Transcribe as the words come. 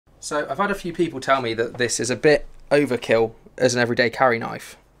So I've had a few people tell me that this is a bit overkill as an everyday carry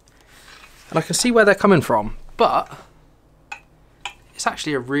knife. And I can see where they're coming from, but it's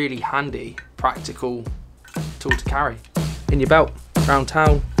actually a really handy, practical tool to carry in your belt, around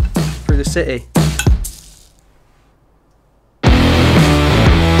town, through the city.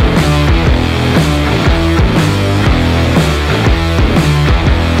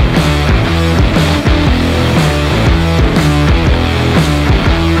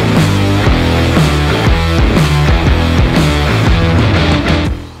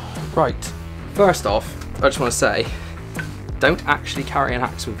 Right, first off, I just want to say, don't actually carry an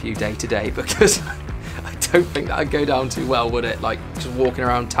axe with you day to day, because I don't think that'd go down too well, would it? Like, just walking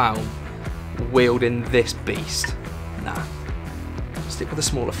around town, wielding this beast. Nah, stick with the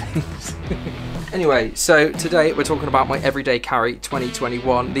smaller things. Anyway, so today we're talking about my everyday carry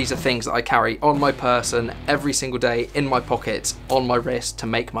 2021. These are things that I carry on my person every single day, in my pockets, on my wrist, to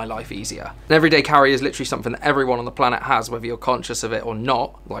make my life easier. An everyday carry is literally something that everyone on the planet has, whether you're conscious of it or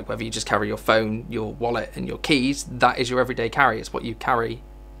not. Like whether you just carry your phone, your wallet and your keys, that is your everyday carry. It's what you carry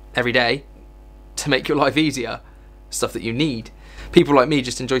every day to make your life easier. Stuff that you need. People like me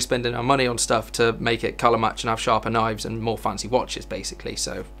just enjoy spending our money on stuff to make it colour match and have sharper knives and more fancy watches, basically.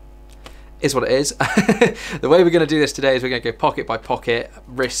 So is what it is. The way we're going to do this today is we're going to go pocket by pocket,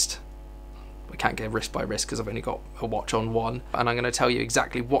 wrist. We can't go wrist by wrist because I've only got a watch on one. And I'm going to tell you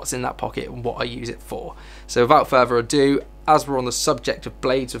exactly what's in that pocket and what I use it for. So without further ado, as we're on the subject of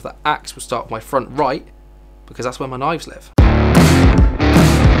blades with the axe, we'll start with my front right, because that's where my knives live.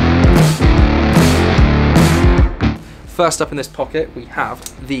 First up in this pocket, we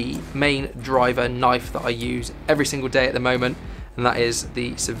have the main driver knife that I use every single day at the moment, and that is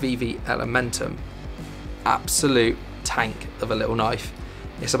the Civivi Elementum. Absolute tank of a little knife.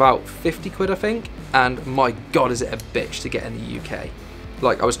 It's about 50 quid, I think, and my god is it a bitch to get in the UK.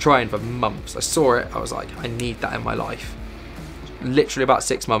 Like, I was trying for months. I saw it, I was like, I need that in my life. Literally about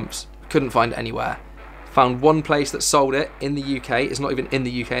 6 months, couldn't find it anywhere. Found one place that sold it in the UK. It's not even in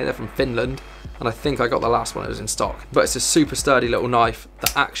the UK, they're from Finland, and I think I got the last one that was in stock. But it's a super sturdy little knife.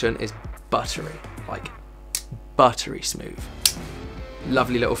 The action is buttery, like buttery smooth.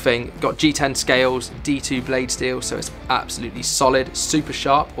 Lovely little thing. Got G10 scales, D2 blade steel, so it's absolutely solid, super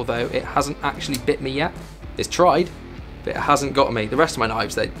sharp, although it hasn't actually bit me yet. It's tried, but it hasn't got me. The rest of my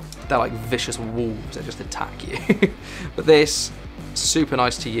knives, they're like vicious wolves, they just attack you. But this, super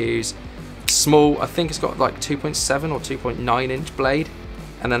nice to use. Small, I think it's got like 2.7 or 2.9 inch blade,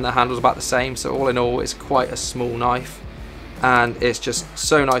 and then the handle's about the same, so all in all it's quite a small knife, and it's just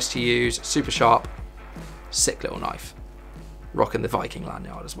so nice to use, super sharp, sick little knife. Rocking the Viking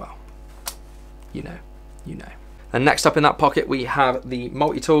lanyard as well. You know, you know. And next up in that pocket we have the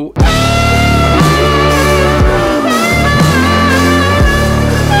multi-tool.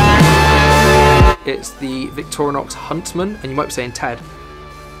 It's the Victorinox Huntsman, and you might be saying, Ted,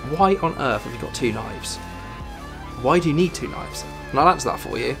 why on earth have you got two knives? Why do you need two knives? And I'll answer that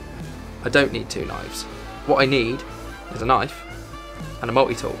for you. I don't need two knives. What I need is a knife and a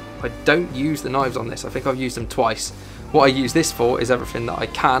multi-tool. I don't use the knives on this. I think I've used them twice. What I use this for is everything that I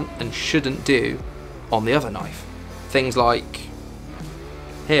can and shouldn't do on the other knife. Things like,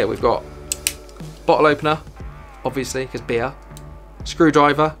 here we've got bottle opener, obviously, because beer.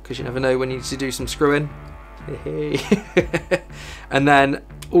 Screwdriver, because you never know when you need to do some screwing. And then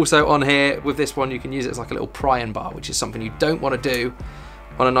also on here, with this one, you can use it as like a little prying bar, which is something you don't want to do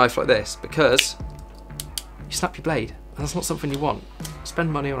on a knife like this, because you snap your blade, and that's not something you want. Spend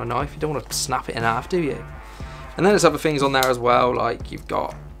money on a knife, you don't want to snap it in half, do you? And then there's other things on there as well, like you've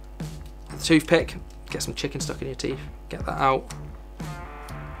got a toothpick, get some chicken stuck in your teeth, get that out.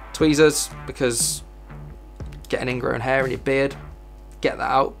 Tweezers, because getting ingrown hair in your beard, get that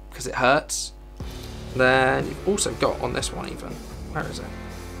out, because it hurts. Then you've also got on this one even, where is it?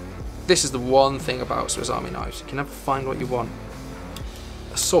 This is the one thing about Swiss Army knives, you can never find what you want.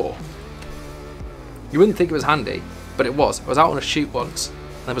 A saw. You wouldn't think it was handy, but it was. I was out on a shoot once,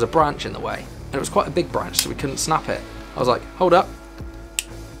 and there was a branch in the way. And it was quite a big branch, so we couldn't snap it. I was like, hold up,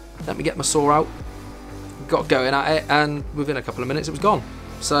 let me get my saw out. Got going at it, and within a couple of minutes it was gone.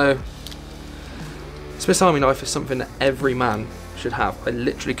 So, Swiss Army knife is something that every man should have. I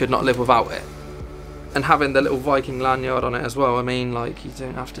literally could not live without it. And having the little Viking lanyard on it as well, I mean, like, you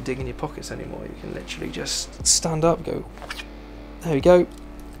don't have to dig in your pockets anymore. You can literally just stand up, go, there we go.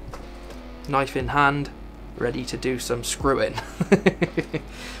 Knife in hand, ready to do some screwing.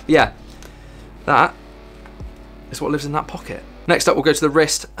 Yeah. That is what lives in that pocket. Next up we'll go to the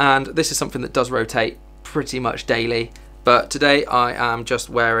wrist, and this is something that does rotate pretty much daily, but today I am just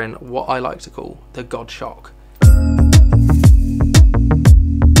wearing what I like to call the God Shock.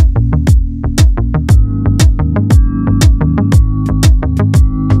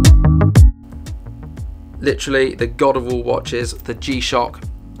 Literally the god of all watches, the G-Shock,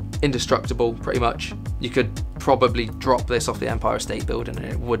 indestructible pretty much. You could probably drop this off the Empire State Building and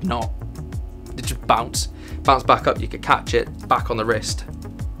it would not. It just bounce back up. You could catch it back on the wrist,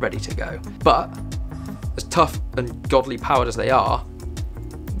 ready to go. But as tough and godly powered as they are,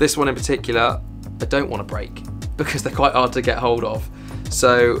 this one in particular, I don't want to break because they're quite hard to get hold of.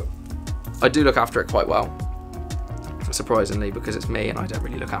 So I do look after it quite well, surprisingly, because it's me and I don't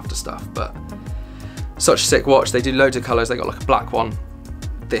really look after stuff. But such a sick watch. They do loads of colours. They got like a black one,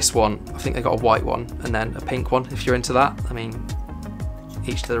 this one, I think they got a white one, and then a pink one if you're into that. I mean,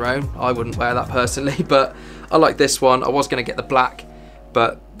 each to their own. I wouldn't wear that personally, but I like this one. I was going to get the black,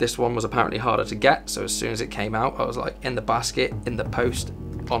 but this one was apparently harder to get. So as soon as it came out, I was like in the basket, in the post,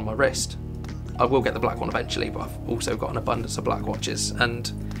 on my wrist. I will get the black one eventually, but I've also got an abundance of black watches,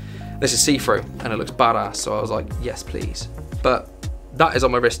 and this is see-through and it looks badass. So I was like, yes, please. But that is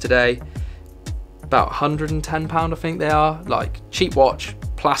on my wrist today. About £110, I think they are. Like, cheap watch,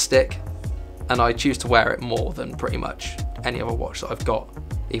 plastic, and I choose to wear it more than pretty much any other watch that I've got,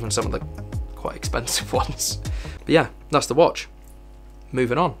 even some of the quite expensive ones. But yeah, that's the watch.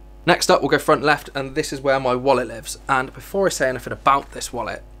 Moving on. Next up, we'll go front left, and this is where my wallet lives. And before I say anything about this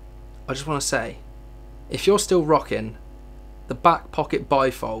wallet, I just want to say, if you're still rocking the back pocket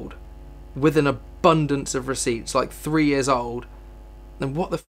bifold with an abundance of receipts, like 3 years old, then what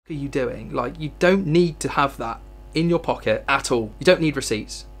the f are you doing? Like, you don't need to have that in your pocket at all. You don't need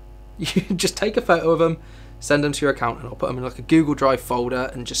receipts. You just take a photo of them, send them to your accountant, or put them in like a Google Drive folder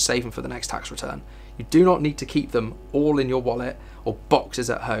and just save them for the next tax return. You do not need to keep them all in your wallet or boxes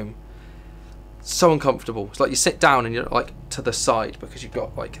at home. So uncomfortable. It's like you sit down and you're like to the side because you've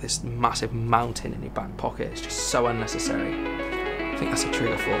got like this massive mountain in your back pocket. It's just so unnecessary. I think that's a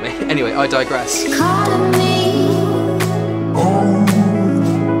trigger for me. Anyway, I digress.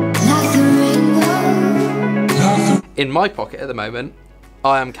 In my pocket at the moment,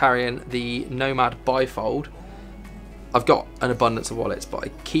 I am carrying the Nomad bifold. I've got an abundance of wallets, but I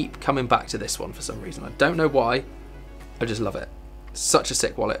keep coming back to this one for some reason. I don't know why. I just love it. Such a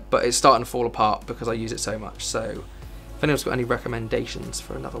sick wallet, but it's starting to fall apart because I use it so much. So if anyone's got any recommendations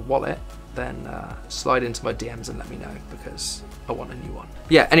for another wallet, then slide into my DMs and let me know, because I want a new one.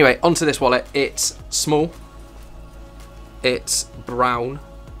 Yeah, anyway, onto this wallet. It's small, it's brown,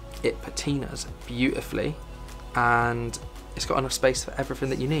 it patinas beautifully, and it's got enough space for everything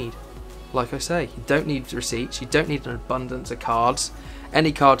that you need. Like I say, you don't need receipts, you don't need an abundance of cards.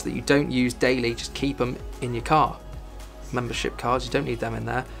 Any cards that you don't use daily, just keep them in your car. Membership cards, you don't need them in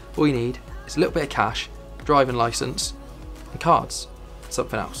there. All you need is a little bit of cash, driving license, and cards.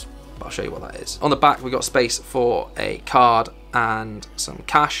 Something else, but I'll show you what that is. On the back, we've got space for a card and some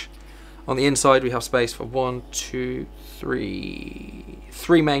cash. On the inside, we have space for three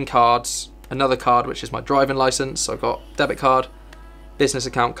main cards, another card which is my driving license. So I've got debit card, business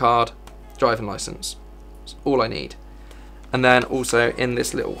account card, driving license. That's all I need. And then also in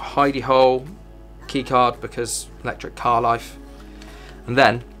this little hidey hole, key card, because electric car life. And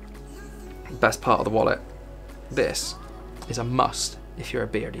then, best part of the wallet, this is a must if you're a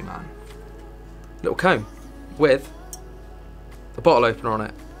beardy man. Little comb with the bottle opener on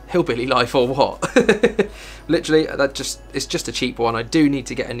it. Hillbilly life or what? Literally, it's just a cheap one. I do need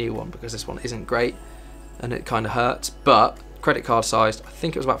to get a new one because this one isn't great and it kind of hurts, but credit card sized. I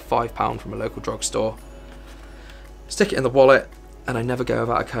think it was about £5 from a local drugstore. Stick it in the wallet, and I never go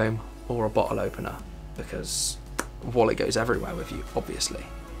without a comb or a bottle opener, because wallet goes everywhere with you, obviously,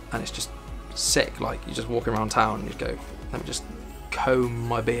 and it's just sick. Like, you just walk around town and you go, let me just comb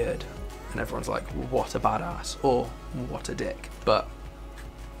my beard, and everyone's like, what a badass, or what a dick, but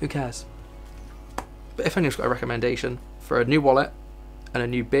who cares? But if anyone's got a recommendation for a new wallet and a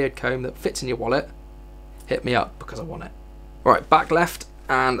new beard comb that fits in your wallet, hit me up because I want it. All right, back left,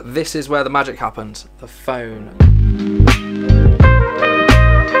 and this is where the magic happens, the phone.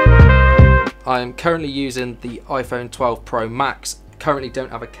 I'm currently using the iPhone 12 Pro Max. Currently don't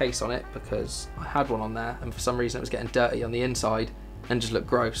have a case on it because I had one on there and for some reason it was getting dirty on the inside and just looked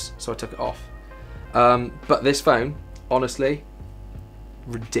gross, so I took it off. But this phone, honestly,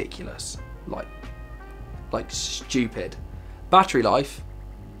 ridiculous. Like stupid. Battery life,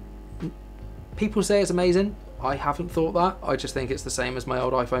 people say it's amazing. I haven't thought that. I just think it's the same as my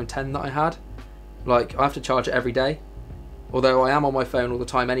old iPhone 10 that I had. Like, I have to charge it every day. Although I am on my phone all the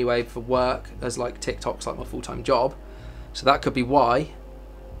time anyway for work, as like TikTok's like my full-time job. So that could be why.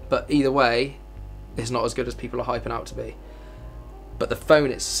 But either way, it's not as good as people are hyping out to be. But the phone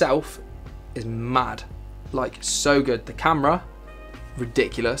itself is mad. Like, so good. The camera,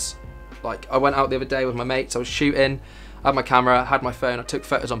 ridiculous. Like, I went out the other day with my mates, I was shooting. I had my camera, had my phone, I took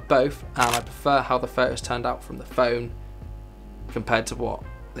photos on both, and I prefer how the photos turned out from the phone compared to what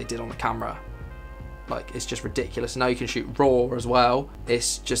they did on the camera. Like, it's just ridiculous. Now you can shoot RAW as well.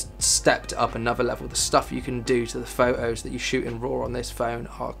 It's just stepped up another level. The stuff you can do to the photos that you shoot in RAW on this phone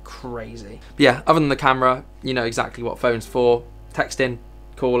are crazy. But yeah, other than the camera, you know exactly what phone's for. Texting,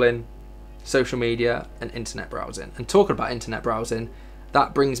 calling, social media, and internet browsing. And talking about internet browsing,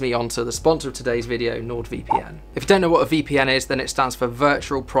 that brings me on to the sponsor of today's video, NordVPN. If you don't know what a VPN is, then it stands for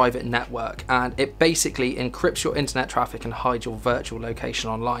Virtual Private Network, and it basically encrypts your internet traffic and hides your virtual location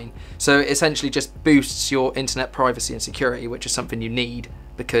online. So it essentially just boosts your internet privacy and security, which is something you need,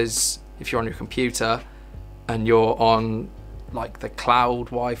 because if you're on your computer and you're on like the cloud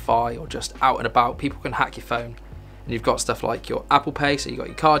Wi-Fi or just out and about, people can hack your phone. And you've got stuff like your Apple Pay, so you've got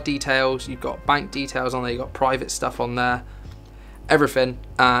your card details, you've got bank details on there, you've got private stuff on there, everything.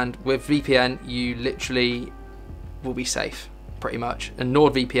 And with VPN you literally will be safe pretty much, and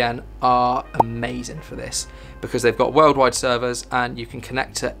NordVPN are amazing for this because they've got worldwide servers and you can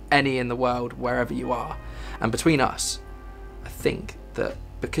connect to any in the world wherever you are. And between us, I think that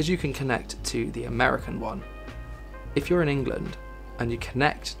because you can connect to the American one, if you're in England and you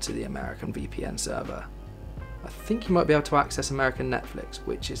connect to the American VPN server, I think you might be able to access American Netflix,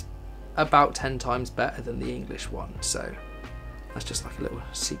 which is about 10 times better than the English one. So that's just like a little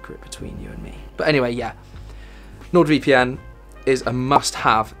secret between you and me. But anyway, yeah, NordVPN is a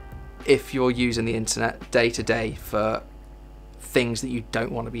must-have if you're using the internet day to day for things that you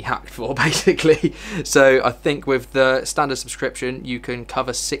don't want to be hacked for, basically. So I think with the standard subscription, you can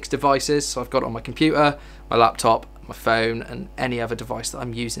cover 6 devices. So I've got it on my computer, my laptop, my phone, and any other device that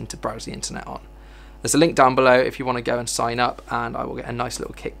I'm using to browse the internet on. There's a link down below if you want to go and sign up, and I will get a nice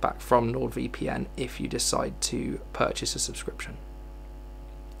little kickback from NordVPN if you decide to purchase a subscription.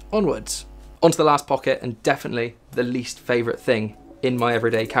 Onwards, onto the last pocket, and definitely the least favourite thing in my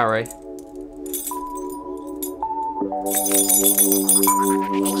everyday carry. Keys.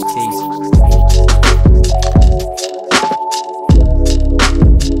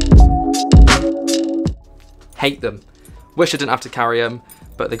 Hate them. Wish I didn't have to carry them,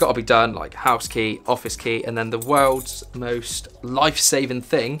 but they've got to be done, like house key, office key, and then the world's most life-saving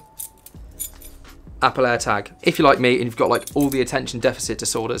thing, Apple AirTag. If you're like me and you've got like all the attention deficit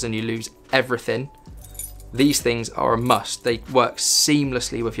disorders and you lose everything, these things are a must. They work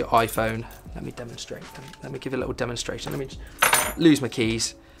seamlessly with your iPhone. Let me demonstrate. Let me give you a little demonstration. Let me just lose my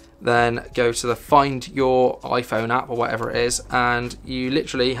keys, then go to the Find Your iPhone app or whatever it is, and you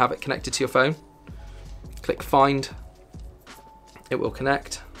literally have it connected to your phone. Click Find. It will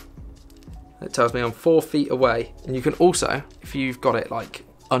connect. It tells me I'm 4 feet away. And you can also, if you've got it like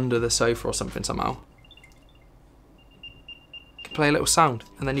under the sofa or something somehow, you can play a little sound,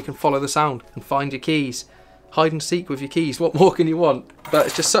 and then you can follow the sound and find your keys. Hide and seek with your keys. What more can you want? But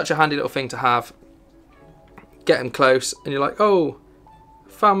it's just such a handy little thing to have. Get them close and you're like, oh,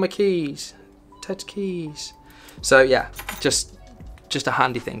 found my keys. Ted's keys. So yeah, just a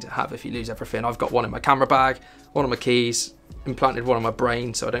handy thing to have if you lose everything. I've got one in my camera bag, one of my keys, implanted one on my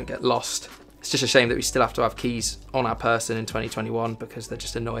brain so I don't get lost. It's just a shame that we still have to have keys on our person in 2021 because they're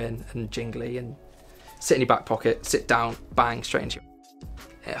just annoying and jingly and sit in your back pocket, sit down, bang, straight into your...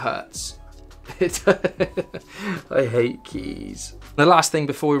 It hurts. I hate keys. The last thing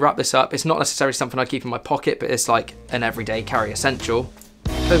before we wrap this up, it's not necessarily something I keep in my pocket, but it's like an everyday carry essential.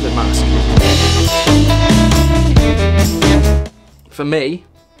 COVID mask. For me,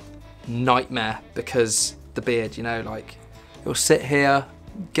 nightmare, because the beard, you know, like you'll sit here,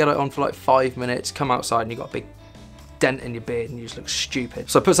 get it on for like 5 minutes, come outside and you've got a big dent in your beard and you just look stupid.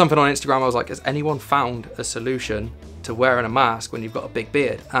 So I put something on Instagram, I was like, has anyone found a solution to wearing a mask when you've got a big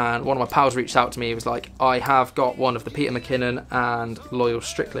beard? And one of my pals reached out to me, he was like, I have got one of the Peter McKinnon and Loyal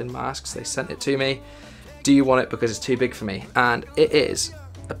Strickland masks, they sent it to me. Do you want it because it's too big for me? And it is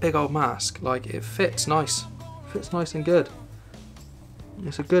a big old mask, like it fits nice and good.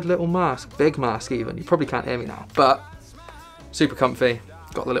 It's a good little mask, big mask even. You probably can't hear me now, but super comfy.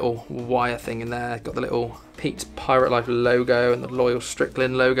 Got the little wire thing in there, got the little Pete's Pirate Life logo and the Loyal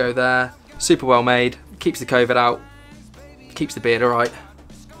Strickland logo there. Super well made, keeps the COVID out, keeps the beard alright,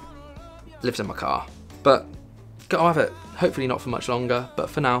 lives in my car. But gotta have it, hopefully not for much longer, but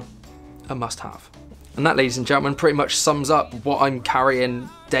for now, a must have. And that, ladies and gentlemen, pretty much sums up what I'm carrying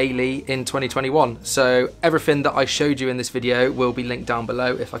daily in 2021. So everything that I showed you in this video will be linked down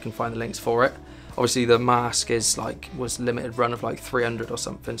below if I can find the links for it. Obviously the mask was limited run of like 300 or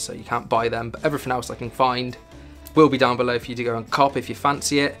something, so you can't buy them, but everything else I can find will be down below for you to go and cop if you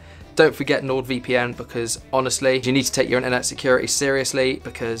fancy it. Don't forget NordVPN, because honestly, you need to take your internet security seriously,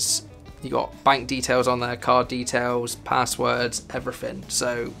 because You got bank details on there, card details, passwords, everything.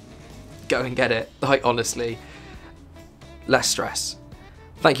 So go and get it. Like, honestly, less stress.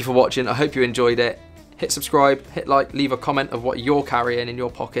 Thank you for watching. I hope you enjoyed it. Hit subscribe, hit like, leave a comment of what you're carrying in your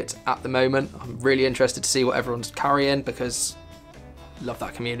pockets at the moment. I'm really interested to see what everyone's carrying because I love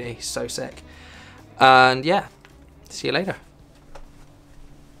that community. So sick. And yeah, see you later.